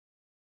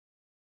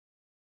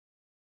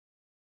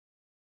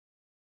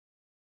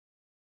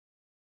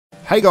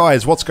Hey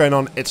guys, what's going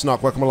on? It's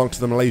Nock. Welcome along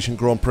to the Malaysian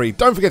Grand Prix.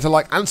 Don't forget to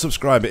like and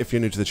subscribe if you're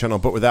new to the channel,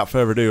 but without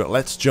further ado,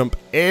 let's jump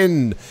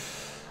in.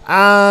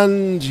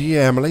 And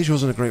yeah, Malaysia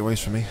wasn't a great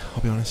race for me,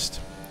 I'll be honest.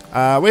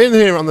 We're in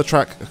here on the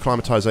track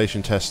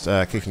acclimatization test,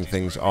 kicking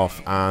things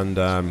off,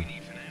 and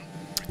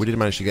we did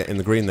manage to get in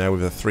the green there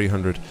with a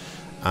 300.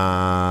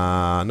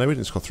 No, we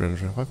didn't score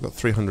 300. I've got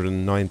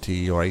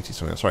 390 or 80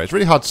 something. Sorry, it's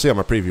really hard to see on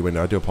my preview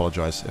window. I do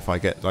apologise if I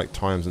get like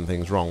times and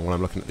things wrong when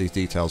I'm looking at these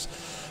details.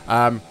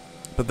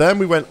 But then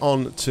we went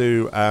on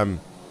to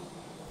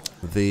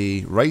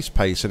the race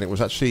pace, and it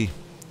was actually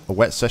a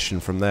wet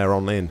session from there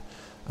on in.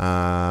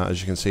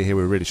 As you can see here,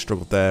 we really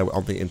struggled there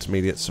on the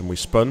intermediates, and we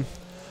spun.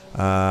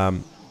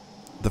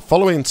 The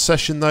following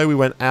session, though, we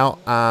went out,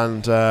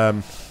 and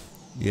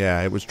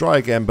yeah, it was dry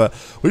again, but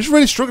we were just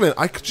really struggling.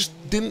 I just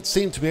didn't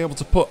seem to be able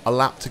to put a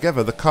lap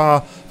together. The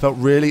car felt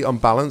really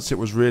unbalanced. It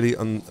was really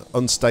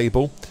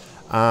unstable.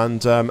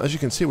 And as you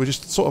can see, we're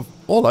just sort of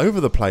all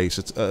over the place.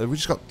 We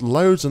just got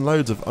loads and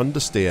loads of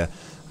understeer,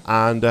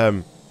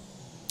 and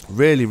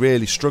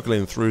really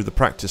struggling through the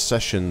practice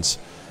sessions.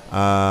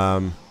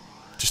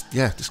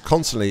 Just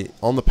constantly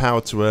on the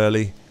power too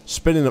early,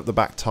 spinning up the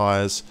back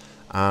tyres,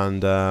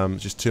 and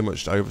just too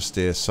much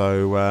oversteer.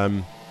 So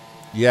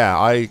yeah,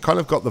 I kind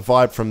of got the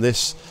vibe from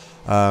this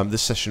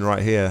this session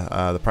right here,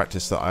 the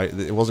practice, that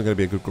it wasn't going to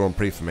be a good Grand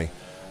Prix for me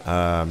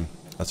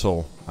at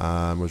all.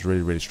 Was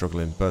really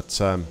struggling, but.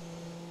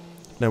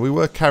 Now, we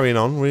were carrying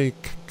on, we're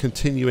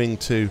continuing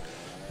to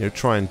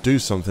try and do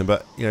something,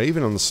 but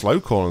even on the slow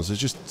corners, it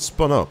just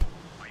spun up.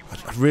 I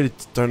really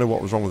don't know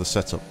what was wrong with the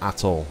setup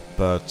at all,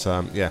 but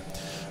yeah,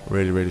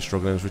 really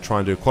struggling as we try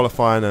and do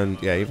qualifying,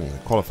 and yeah, even the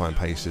qualifying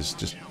pace is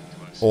just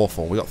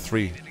awful. We got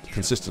 3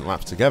 consistent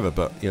laps together,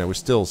 but we're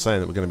still saying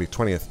that we're going to be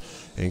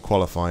 20th in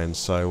qualifying,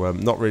 so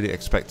not really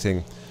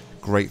expecting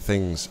great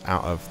things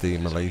out of the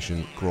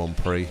Malaysian Grand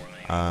Prix.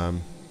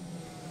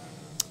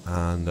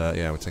 And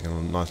yeah, we're taking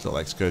a nice little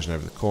excursion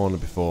over the corner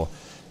before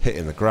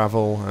hitting the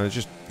gravel, and it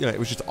just it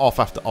was just off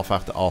after off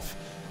after off,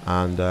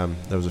 and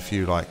there was a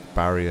few like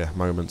barrier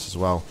moments as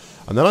well.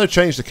 And then I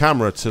changed the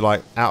camera to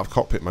like out of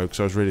cockpit mode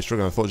because I was really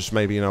struggling. I thought just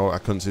maybe I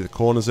couldn't see the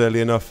corners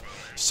early enough,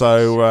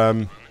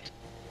 so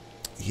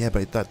yeah,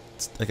 but that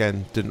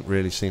again didn't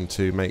really seem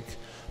to make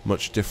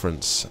much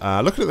difference.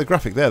 Looking at the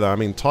graphic there, though, I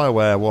mean, tyre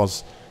wear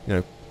was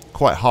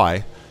quite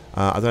high.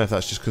 I don't know if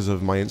that's just because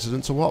of my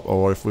incidents or what,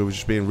 or if we were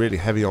just being really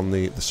heavy on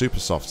the super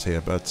softs here,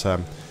 but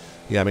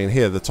yeah, I mean,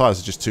 here the tyres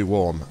are just too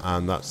warm,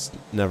 and that's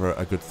never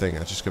a good thing.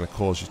 It's just going to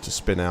cause you to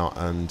spin out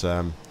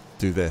and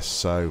do this.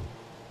 So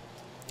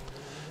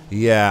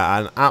yeah,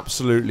 an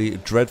absolutely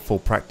dreadful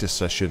practice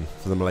session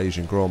for the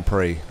Malaysian Grand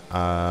Prix.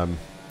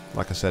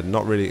 Like I said,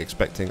 not really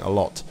expecting a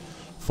lot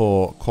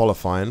for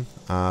qualifying,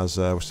 as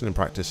we're still in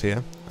practice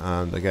here,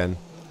 and again,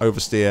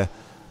 oversteer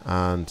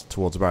and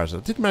towards the barriers. I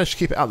did manage to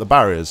keep it out the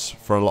barriers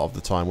for a lot of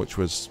the time, which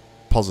was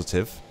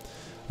positive.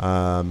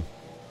 So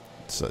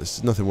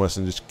it's nothing worse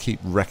than just keep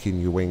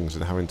wrecking your wings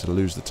and having to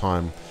lose the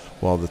time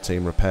while the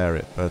team repair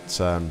it. But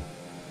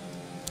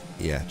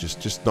yeah,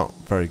 just not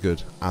very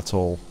good at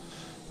all.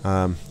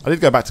 I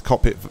did go back to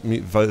Cockpit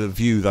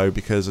View though,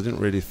 because I didn't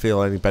really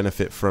feel any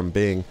benefit from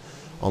being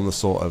on the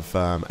sort of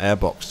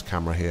airbox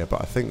camera here.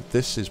 But I think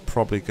this is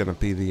probably going to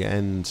be the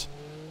end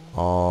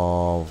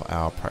of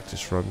our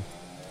practice run.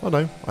 Oh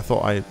no, I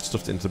thought I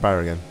stuffed it into the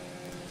barrier again.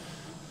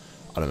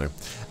 I don't know.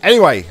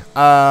 Anyway,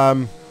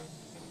 yeah.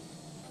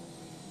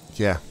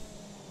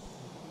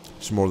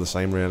 Just more of the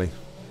same, really.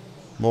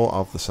 More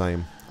of the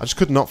same. I just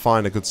could not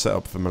find a good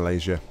setup for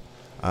Malaysia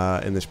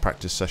in this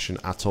practice session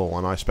at all.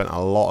 And I spent a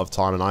lot of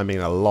time, and I mean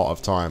a lot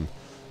of time,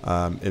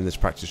 in this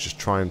practice just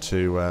trying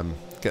to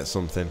get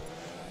something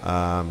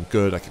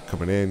good. I kept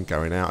coming in,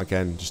 going out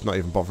again, just not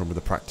even bothering with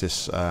the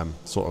practice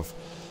sort of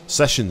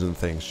sessions and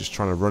things, just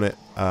trying to run it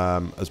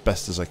as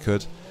best as I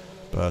could,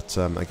 but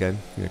again,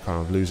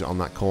 kind of lose it on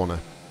that corner.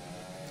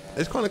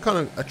 It's kind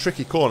of a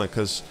tricky corner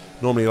because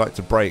normally you like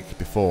to brake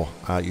before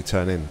you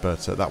turn in, but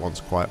that one's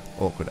quite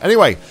awkward.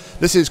 Anyway,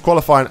 this is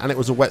qualifying, and it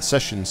was a wet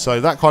session,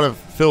 so that kind of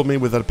filled me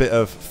with a bit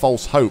of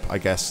false hope, I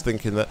guess,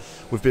 thinking that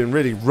we've been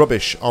really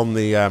rubbish on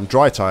the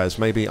dry tyres.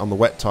 Maybe on the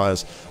wet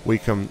tyres we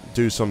can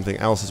do something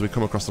else. As we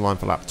come across the line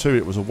for lap 2,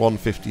 it was a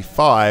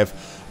 1:55.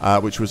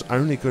 Which was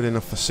only good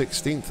enough for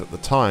 16th at the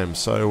time,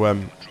 so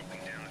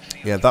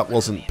yeah, that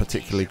wasn't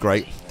particularly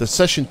great. The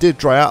session did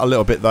dry out a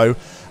little bit though,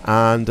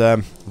 and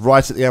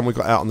right at the end we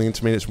got out on the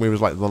intermediates, and we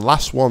was like the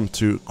last one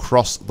to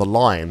cross the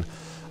line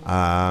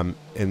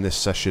in this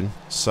session.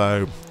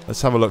 So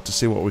let's have a look to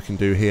see what we can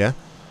do here.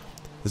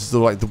 This is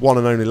like the one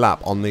and only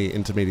lap on the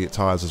intermediate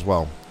tyres as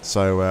well.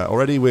 So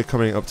already we're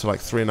coming up to like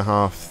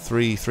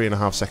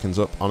 3.5 seconds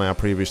up on our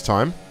previous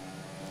time.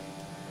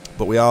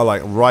 But we are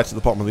like right at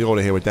the bottom of the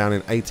order here. We're down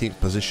in 18th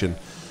position.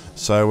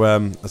 So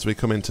as we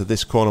come into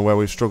this corner where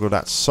we've struggled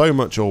at so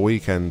much all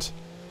weekend,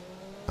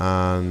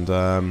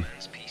 and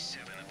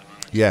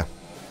yeah,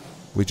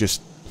 we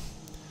just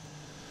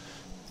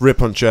rear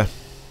puncher,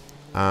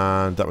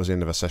 and that was the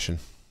end of our session.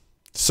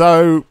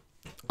 So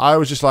I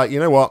was just like, you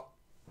know what,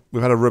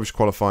 we've had a rubbish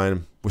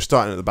qualifying, we're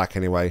starting at the back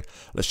anyway.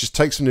 Let's just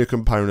take some new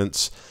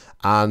components,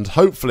 and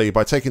hopefully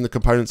by taking the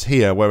components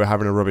here where we're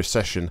having a rubbish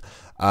session,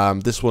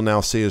 this will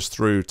now see us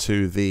through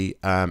to the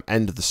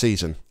end of the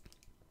season.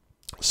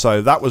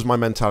 So that was my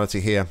mentality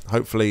here.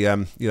 Hopefully,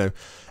 you know,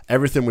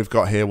 everything we've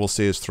got here will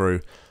see us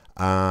through,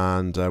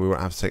 and we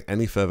won't have to take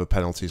any further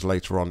penalties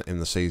later on in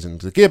the season.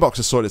 The gearbox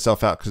has sorted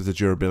itself out because of the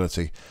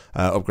durability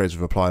upgrades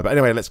we've applied. But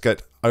anyway, let's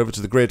get over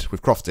to the grid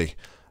with Crofty.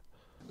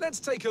 Let's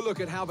take a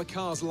look at how the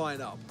cars line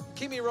up.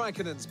 Kimi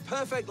Raikkonen's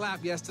perfect lap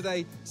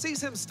yesterday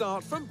sees him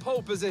start from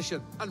pole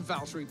position, and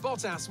Valtteri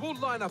Bottas will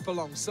line up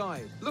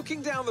alongside.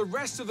 Looking down the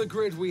rest of the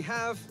grid, we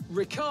have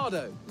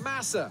Ricciardo,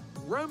 Massa,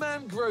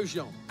 Romain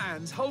Grosjean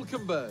and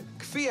Hülkenberg,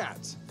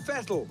 Kvyat,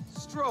 Vettel,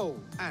 Stroll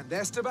and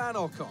Esteban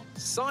Ocon,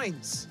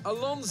 Sainz,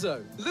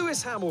 Alonso,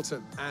 Lewis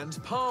Hamilton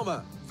and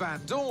Palmer,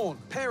 Van Dorn,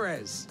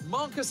 Perez,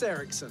 Marcus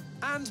Ericsson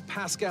and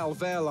Pascal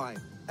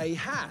Wehrlein. A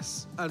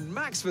Haas and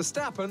Max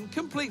Verstappen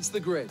completes the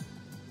grid.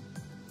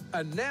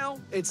 And now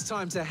it's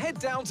time to head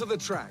down to the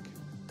track.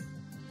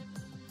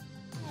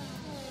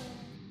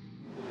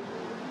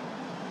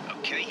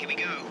 Okay, here we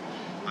go.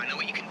 I know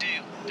what you can do.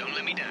 Don't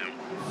let me down.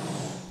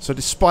 So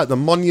despite the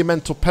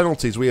monumental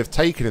penalties we have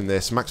taken in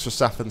this, Max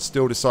Verstappen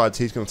still decides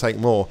he's going to take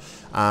more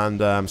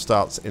and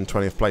starts in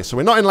 20th place. So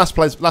we're not in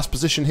last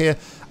position here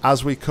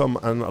as we come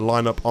and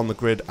line up on the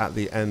grid at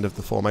the end of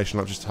the formation.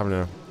 I'm just having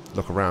a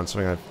look around,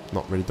 something I've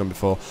not really done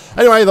before.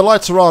 Anyway, the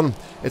lights are on.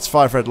 It's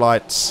 5 red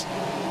lights.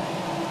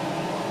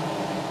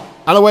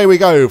 And away we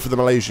go for the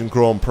Malaysian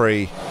Grand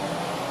Prix.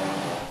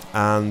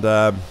 And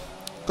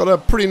got a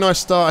pretty nice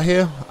start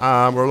here.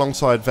 We're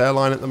alongside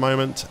Wehrlein at the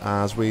moment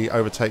as we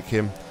overtake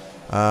him.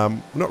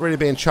 Not really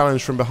being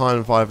challenged from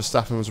behind by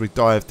Verstappen as we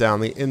dive down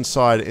the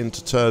inside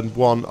into turn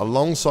 1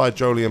 alongside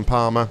Jolie and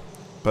Palmer.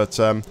 But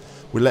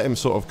we let him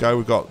sort of go.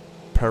 We've got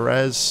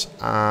Perez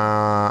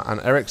and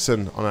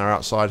Ericsson on our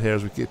outside here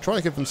as we try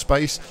to give them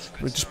space.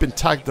 We've just been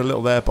tagged a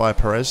little there by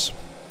Perez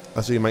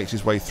as he makes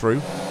his way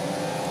through.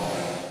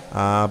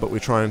 But we're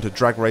trying to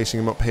drag racing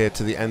him up here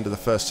to the end of the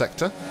first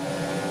sector.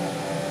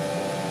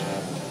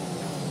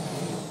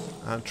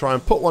 And try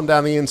and put one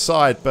down the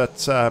inside,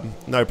 but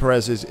no,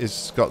 Perez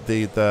is got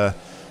the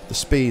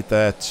speed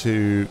there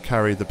to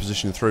carry the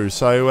position through.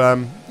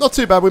 So not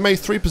too bad. We made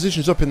 3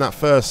 positions up in that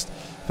first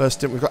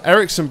stint. We've got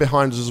Ericsson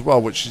behind us as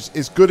well, which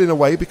is good in a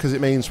way because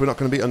it means we're not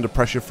going to be under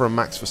pressure from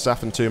Max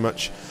Verstappen too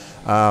much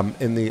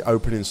in the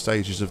opening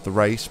stages of the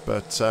race.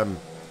 But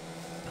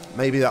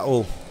maybe that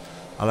will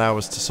allow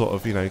us to sort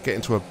of, you know, get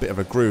into a bit of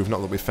a groove. Not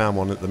that we found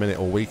one at the minute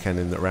or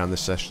weekend around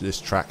this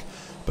track.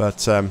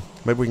 But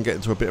maybe we can get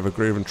into a bit of a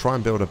groove and try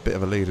and build a bit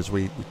of a lead as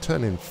we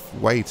turn in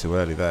way too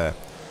early there.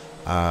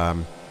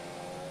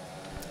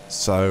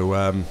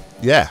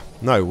 Yeah,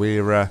 no,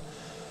 we're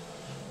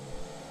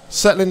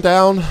settling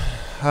down,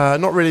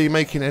 not really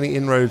making any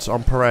inroads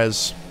on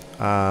Perez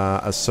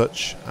as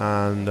such,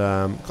 and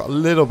got a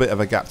little bit of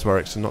a gap to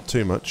Ericsson, not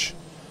too much.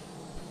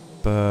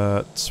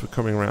 But we're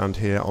coming around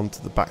here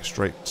onto the back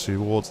straight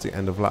towards the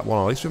end of lap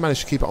 1. At least we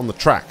managed to keep it on the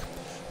track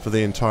for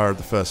the entire of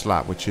the first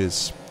lap, which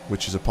is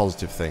a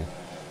positive thing,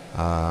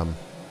 and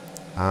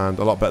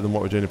a lot better than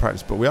what we're doing in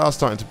practice. But we are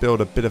starting to build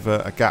a bit of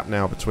a gap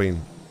now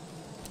between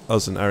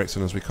us and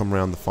Ericsson as we come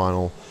around the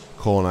final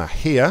corner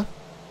here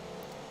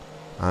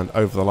and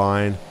over the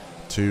line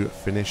to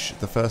finish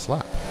the first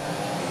lap.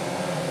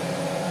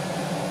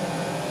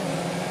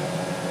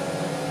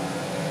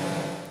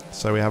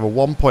 So we have a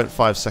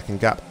 1.5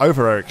 second gap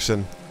over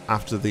Ericsson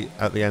at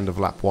the end of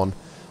lap 1.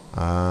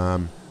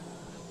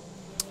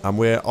 And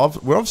we're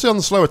obviously on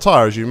the slower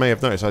tyre, as you may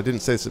have noticed. I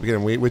didn't say this at the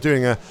beginning. We're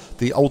doing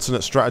the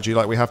alternate strategy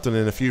like we have done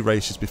in a few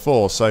races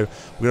before. So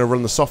we're going to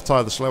run the soft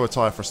tyre, the slower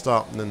tyre for a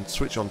start, and then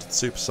switch on to the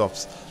super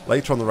softs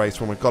later on the race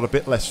when we've got a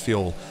bit less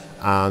fuel,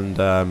 and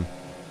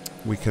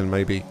we can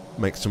maybe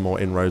make some more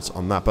inroads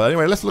on that. But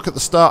anyway, let's look at the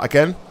start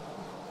again.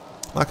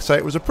 Like I say,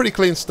 it was a pretty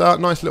clean start,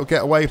 nice little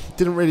getaway.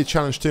 Didn't really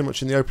challenge too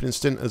much in the opening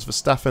stint as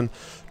Verstappen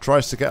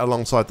tries to get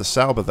alongside the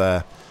Sauber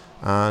there.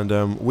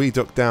 And we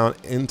duck down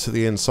into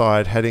the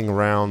inside, heading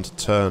around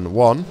turn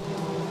 1.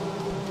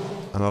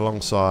 And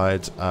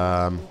alongside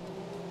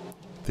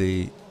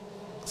the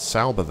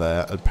Sauber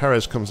there, and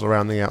Perez comes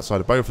around the outside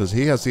of both of us.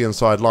 He has the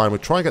inside line. We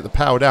try and get the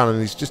power down, and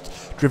he's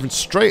just driven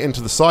straight into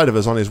the side of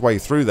us on his way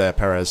through there,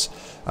 Perez.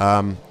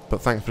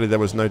 But thankfully there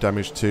was no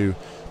damage to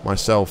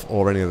myself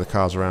or any of the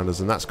cars around us,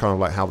 and that's kind of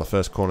like how the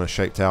first corner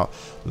shaped out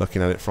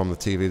looking at it from the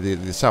TV.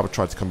 The Sauber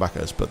tried to come back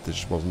at us, but there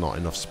just was not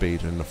enough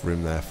speed and enough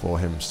room there for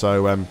him.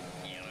 So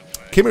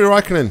Kimi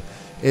Raikkonen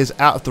is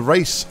out of the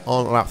race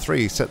on lap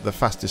 3. He set the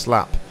fastest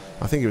lap.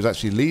 I think he was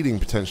actually leading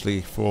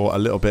potentially for a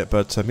little bit,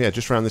 but yeah,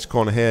 just around this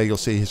corner here, you'll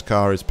see his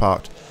car is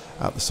parked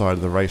at the side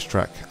of the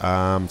racetrack.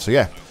 So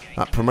yeah,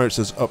 that promotes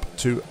us up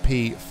to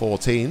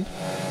P14.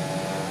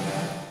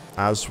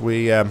 As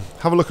we have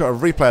a look at a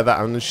replay of that,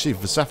 and you see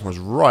Verstappen was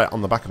right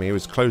on the back of me. He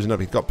was closing up.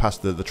 He'd got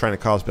past the train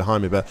of cars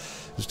behind me, but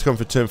just to come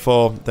for turn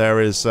 4,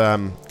 there is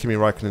Kimi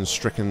Raikkonen's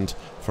stricken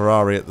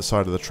Ferrari at the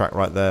side of the track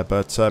right there.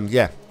 But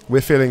yeah,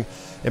 we're feeling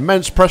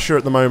immense pressure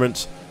at the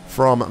moment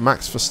from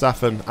Max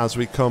Verstappen as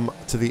we come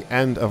to the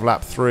end of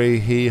lap 3.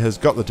 He has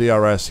got the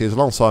DRS, he is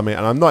alongside me,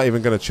 and I'm not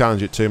even going to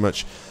challenge it too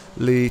much.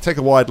 Lee, take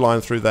a wide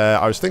line through there.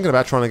 I was thinking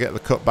about trying to get the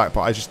cut back,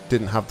 but I just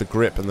didn't have the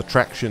grip and the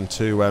traction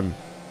to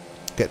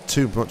get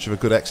too much of a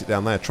good exit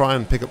down there. Try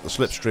and pick up the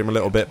slipstream a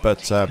little bit,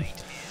 but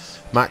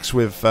Max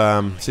with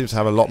seems to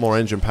have a lot more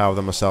engine power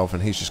than myself,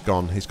 and he's just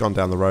gone. He's gone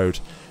down the road,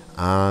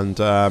 and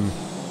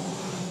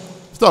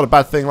it's not a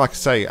bad thing. Like I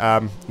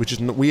say,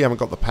 we haven't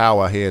got the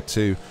power here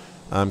to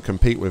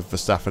compete with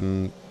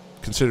Verstappen,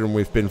 considering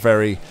we've been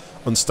very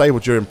unstable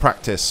during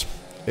practice.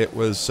 It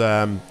was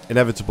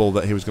inevitable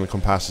that he was going to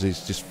come past as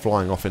he's just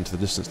flying off into the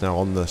distance now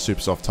on the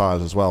super soft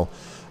tyres as well.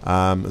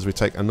 As we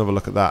take another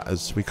look at that,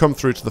 as we come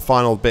through to the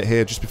final bit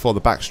here, just before the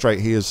back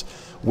straight, he is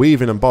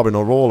weaving and bobbing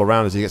all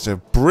around as he gets a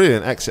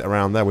brilliant exit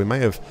around there. We may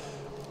have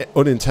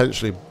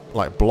unintentionally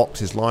blocked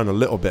his line a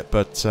little bit,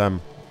 but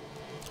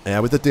yeah,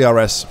 with the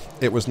DRS,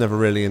 it was never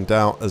really in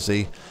doubt as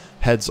he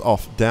heads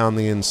off down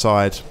the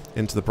inside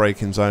into the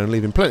braking zone,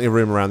 leaving plenty of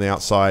room around the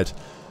outside.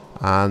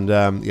 And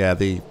yeah,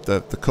 the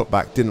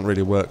cutback didn't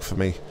really work for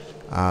me,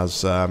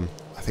 as I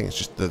think it's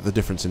just the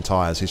difference in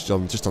tyres. He's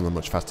just on the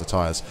much faster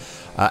tyres.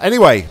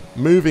 Anyway,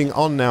 moving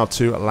on now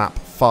to lap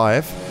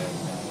 5.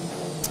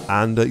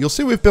 And you'll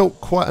see we've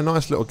built quite a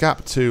nice little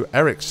gap to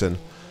Ericsson,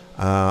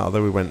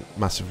 although we went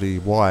massively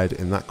wide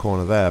in that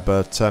corner there.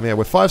 But yeah,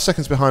 we're 5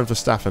 seconds behind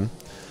Verstappen,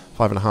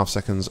 5.5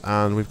 seconds,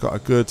 and we've got a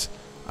good,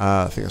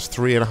 I think it's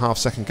 3.5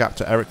 second gap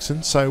to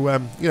Ericsson. So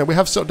you know, we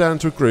have settled down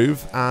into a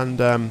groove, and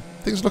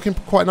things are looking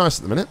quite nice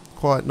at the minute.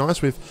 Quite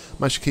nice. We've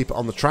managed to keep it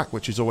on the track,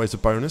 which is always a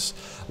bonus.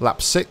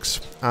 Lap 6,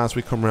 as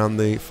we come around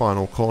the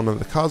final corner,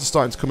 the cars are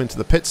starting to come into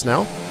the pits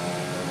now.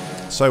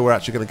 So we're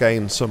actually going to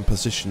gain some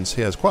positions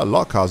here. There's quite a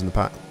lot of cars in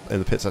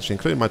the pits actually,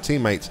 including my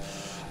teammate.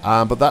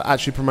 But that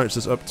actually promotes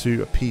us up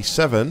to a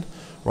P7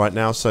 right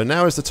now. So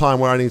now is the time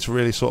where I need to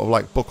really sort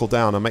of buckle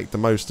down and make the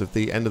most of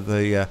the end of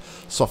the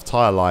soft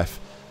tyre life.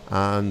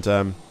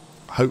 And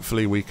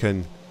hopefully we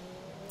can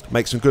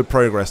make some good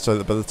progress so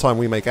that by the time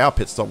we make our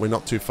pit stop, we're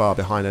not too far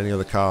behind any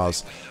other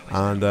cars.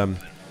 And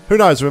who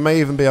knows, we may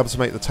even be able to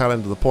make the tail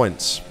end of the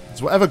points.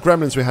 So whatever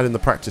gremlins we had in the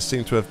practice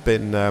seem to have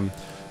been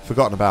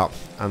forgotten about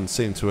and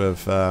seem to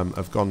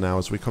have gone now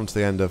as we come to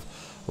the end of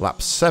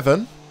lap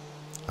 7,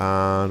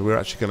 and we're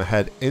actually going to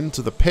head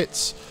into the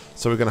pits.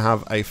 So we're going to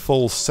have a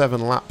full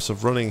 7 laps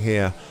of running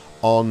here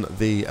on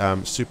the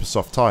super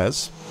soft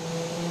tyres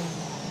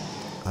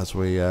as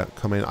we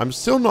come in. I'm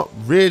still not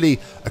really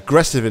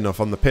aggressive enough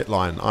on the pit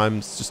line.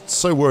 I'm just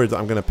so worried that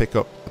I'm going to pick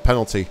up a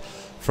penalty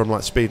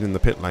from speeding in the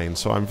pit lane,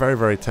 so I'm very,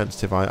 very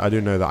tentative. I do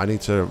know that I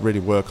need to really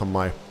work on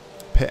my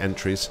pit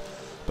entries,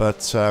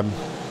 but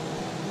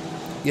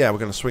yeah, we're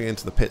going to swing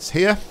into the pits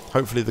here.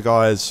 Hopefully the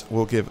guys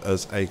will give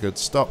us a good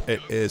stop.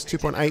 It is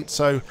 2.8,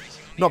 so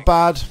not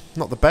bad,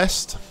 not the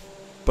best,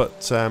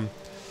 but we'll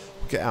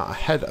get out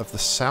ahead of the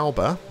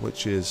Sauber,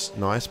 which is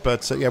nice.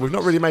 But yeah, we've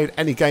not really made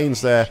any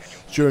gains there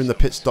during the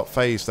pit stop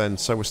phase then,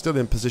 so we're still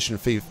in position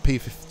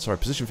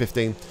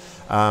 15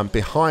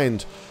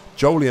 behind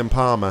Jolie and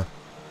Palmer.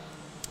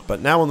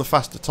 But now on the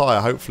faster tyre,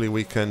 hopefully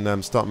we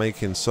can start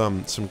making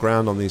some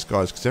ground on these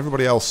guys, because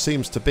everybody else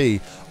seems to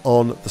be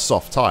on the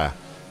soft tyre.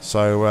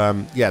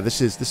 So yeah,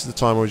 this is the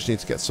time where we just need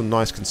to get some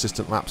nice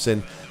consistent laps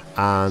in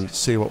and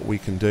see what we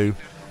can do.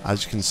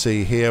 As you can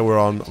see here, we're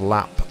on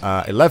lap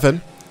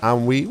 11,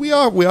 and we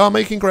are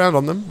making ground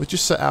on them. We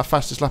just set our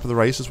fastest lap of the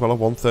race as well, a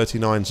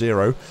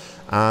 1:39.0,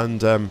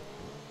 and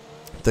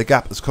the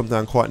gap has come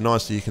down quite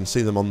nicely. You can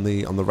see them on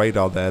the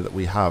radar there that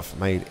we have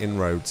made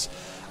inroads,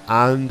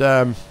 and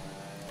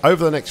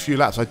over the next few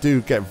laps I do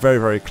get very,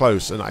 very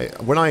close. And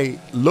when I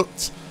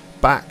looked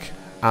back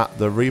at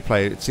the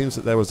replay, it seems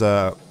that there was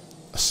a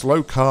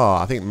slow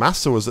car. I think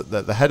Massa was at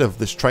the head of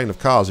this train of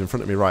cars in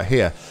front of me right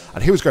here,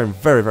 and he was going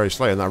very, very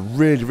slow, and that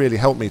really, really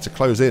helped me to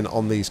close in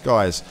on these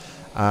guys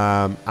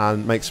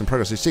and make some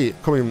progress. You see,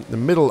 coming in the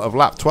middle of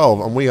lap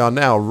 12, and we are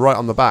now right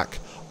on the back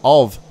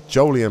of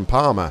Jolie and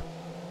Palmer.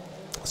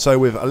 So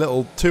with a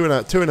little two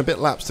and a bit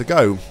laps to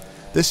go,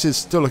 this is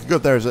still looking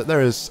good.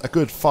 There is a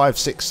good 5,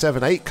 6,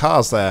 7, 8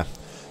 cars there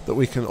that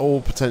we can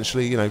all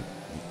potentially, you know,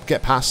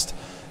 get past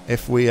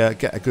if we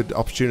get a good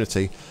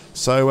opportunity.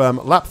 So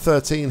lap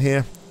 13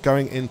 here,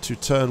 going into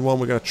turn 1.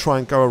 We're going to try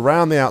and go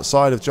around the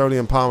outside of Jolie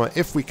and Palmer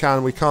if we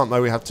can. We can't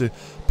though. We have to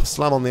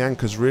slam on the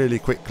anchors really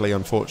quickly,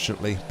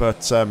 unfortunately.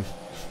 But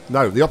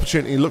no, the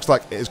opportunity looks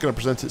like it is going to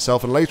present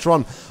itself. And later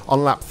on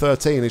lap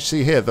 13, as you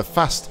see here, the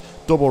fast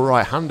double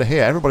right-hander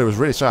here. Everybody was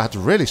really slow. I had to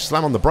really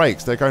slam on the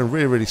brakes. They're going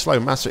really, really slow.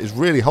 Massa is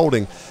really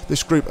holding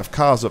this group of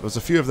cars up, as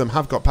a few of them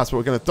have got past. But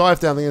we're going to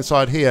dive down the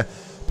inside here,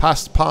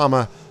 past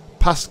Palmer,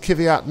 past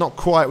Kvyat. Not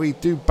quite. We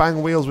do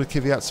bang wheels with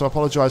Kvyat, so I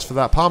apologise for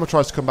that. Palmer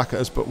tries to come back at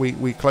us, but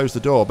we close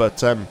the door.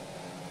 But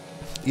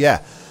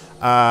yeah,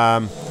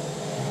 I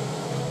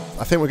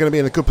think we're going to be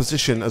in a good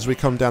position as we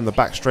come down the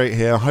back straight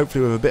here,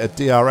 hopefully with a bit of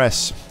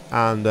DRS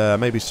and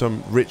maybe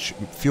some rich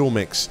fuel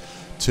mix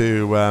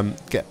to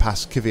get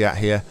past Kvyat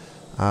here,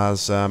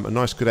 as a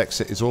nice good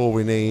exit is all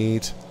we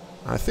need.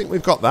 I think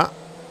we've got that.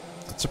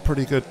 That's a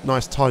pretty good,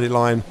 nice tidy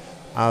line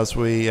as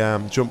we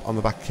jump on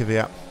the back of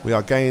Kvyat. We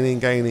are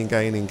gaining.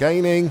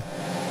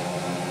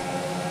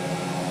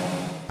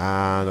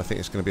 And I think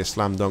it's going to be a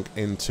slam dunk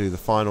into the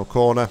final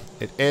corner.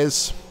 It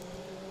is,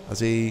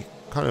 as he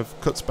kind of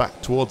cuts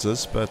back towards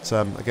us. But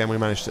again, we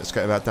managed to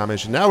escape without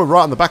damage. And now we're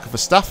right on the back of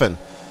Verstappen.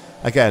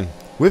 Again,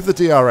 with the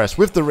DRS,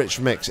 with the rich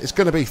mix, it's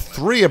going to be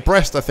 3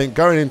 abreast, I think,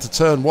 going into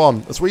turn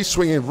 1. As we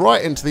swing in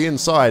right into the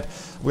inside,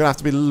 we're going to have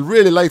to be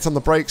really late on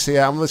the brakes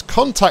here. And there's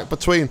contact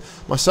between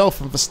myself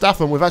and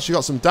Verstappen. We've actually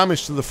got some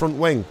damage to the front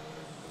wing.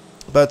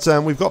 But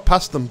we've got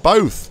past them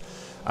both.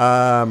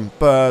 Yeah,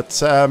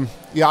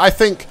 I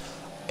think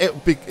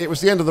it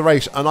was the end of the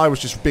race, and I was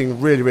just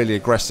being really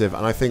aggressive,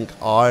 and I think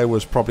I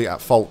was probably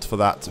at fault for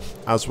that.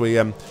 As we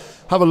have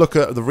a look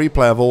at the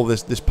replay of all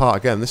this part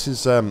again, this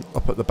is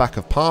up at the back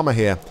of Palmer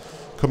here,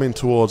 coming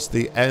towards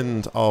the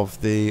end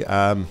of the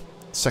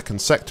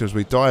second sector as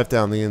we dive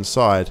down the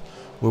inside.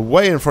 We're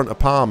way in front of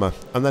Palmer,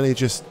 and then he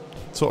just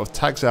sort of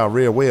tags our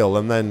rear wheel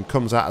and then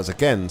comes at us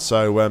again.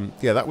 So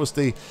yeah, that was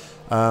the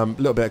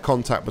little bit of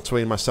contact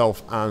between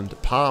myself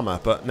and Palmer.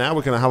 But now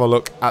we're going to have a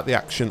look at the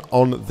action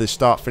on the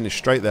start-finish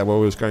straight there, where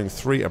we was going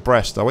 3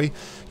 abreast, are we?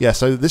 Yeah,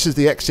 so this is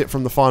the exit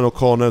from the final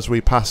corner as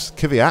we pass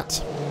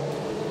Kvyat.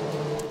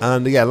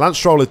 And yeah, Lance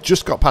Stroll had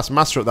just got past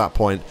Massa at that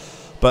point.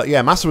 But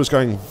yeah, Massa was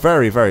going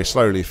very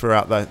slowly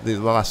throughout the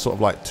last sort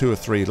of like 2 or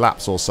 3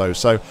 laps or so.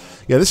 So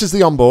yeah, this is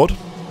the onboard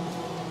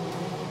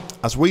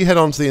as we head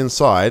onto the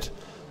inside.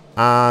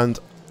 And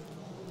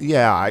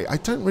yeah, I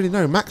don't really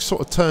know. Max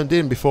sort of turned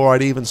in before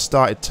I'd even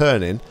started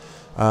turning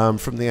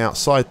from the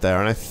outside there.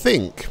 And I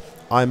think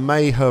I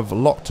may have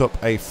locked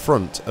up a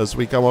front as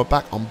we go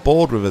back on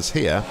board with us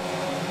here.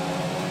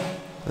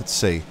 Let's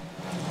see.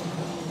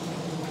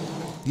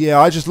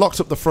 Yeah, I just locked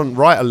up the front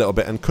right a little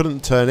bit and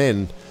couldn't turn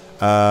in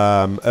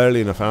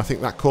early enough. And I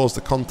think that caused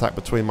the contact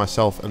between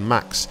myself and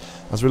Max.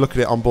 As we look at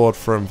it on board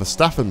from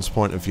Verstappen's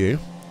point of view,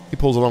 he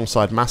pulls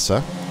alongside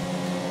Massa.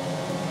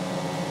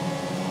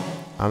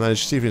 And then as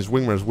you see from his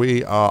wing mirrors,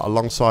 we are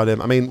alongside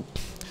him. I mean,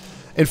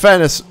 in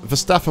fairness,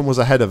 Verstappen was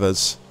ahead of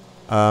us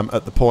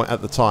at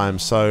the time,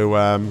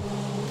 so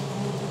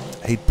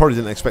he probably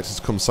didn't expect us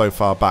to come so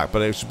far back.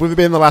 But it was, with it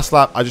being the last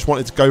lap, I just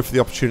wanted to go for the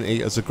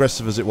opportunity, as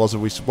aggressive as it was.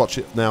 And we watch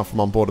it now from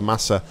on board of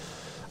Massa,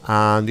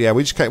 and yeah,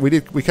 we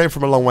came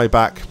from a long way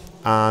back,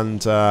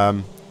 and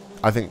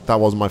I think that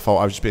wasn't my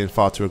fault. I was just being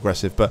far too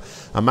aggressive. But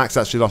Max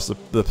actually lost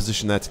the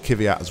position there to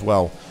Kvyat as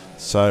well.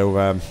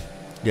 So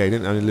yeah, he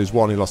didn't only lose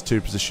 1, he lost 2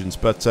 positions.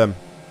 But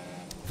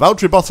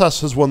Valtteri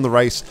Bottas has won the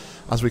race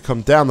as we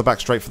come down the back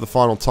straight for the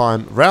final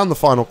time, round the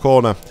final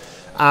corner.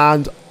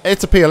 And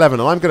it's a P11,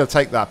 and I'm going to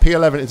take that.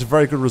 P11 is a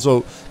very good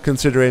result,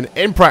 considering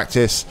in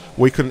practice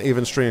we couldn't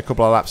even string a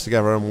couple of laps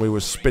together and we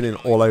were spinning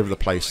all over the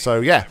place. So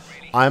yeah,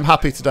 I am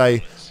happy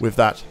today with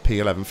that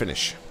P11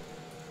 finish.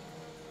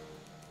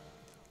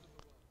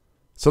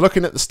 So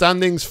looking at the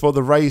standings for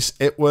the race,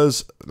 it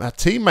was a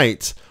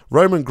teammate,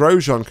 Roman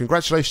Grosjean.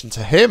 Congratulations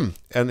to him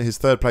and his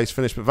 3rd place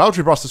finish. But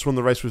Valtteri Bottas won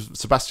the race with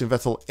Sebastian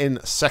Vettel in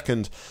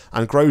 2nd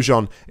and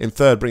Grosjean in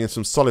 3rd, bringing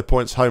some solid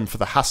points home for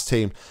the Haas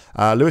team.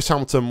 Lewis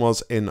Hamilton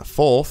was in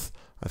 4th.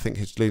 I think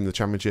he's leading the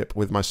championship,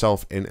 with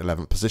myself in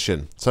 11th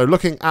position. So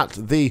looking at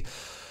the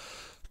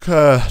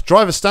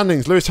driver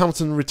standings, Lewis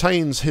Hamilton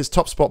retains his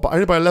top spot, but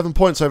only by 11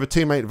 points over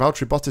teammate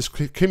Valtteri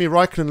Bottas. Kimi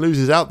Raikkonen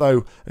loses out,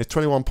 though, and is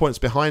 21 points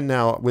behind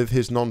now with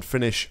his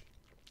non-finish.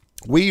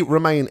 We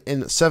remain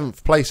in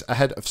 7th place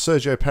ahead of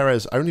Sergio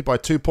Perez, only by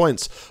 2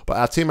 points, but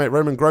our teammate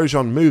Roman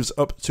Grosjean moves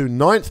up to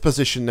 9th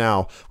position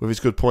now with his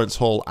good points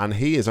haul, and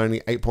he is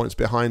only 8 points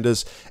behind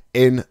us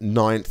in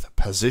 9th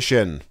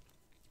position.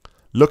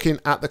 Looking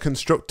at the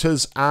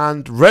constructors,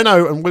 and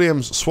Renault and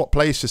Williams swap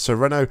places. So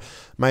Renault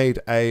made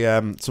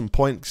some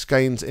points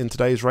gains in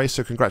today's race,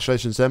 so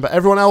congratulations to them. But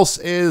everyone else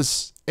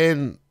is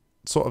in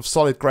sort of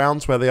solid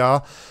grounds where they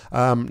are.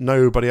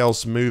 Nobody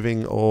else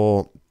moving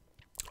or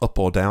up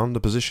or down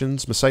the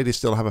positions. Mercedes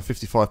still have a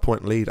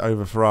 55-point lead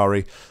over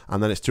Ferrari,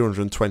 and then it's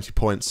 220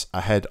 points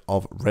ahead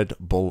of Red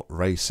Bull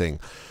Racing.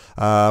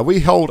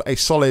 We hold a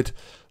solid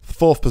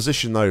 4th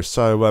position though,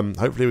 so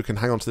hopefully we can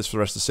hang on to this for the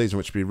rest of the season,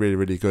 which would be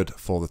really good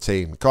for the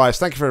team. Guys,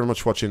 thank you very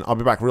much for watching. I'll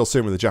be back real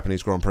soon with the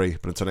Japanese Grand Prix,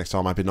 but until next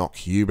time, I've been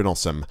Nock, you've been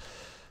awesome.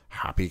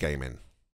 Happy gaming.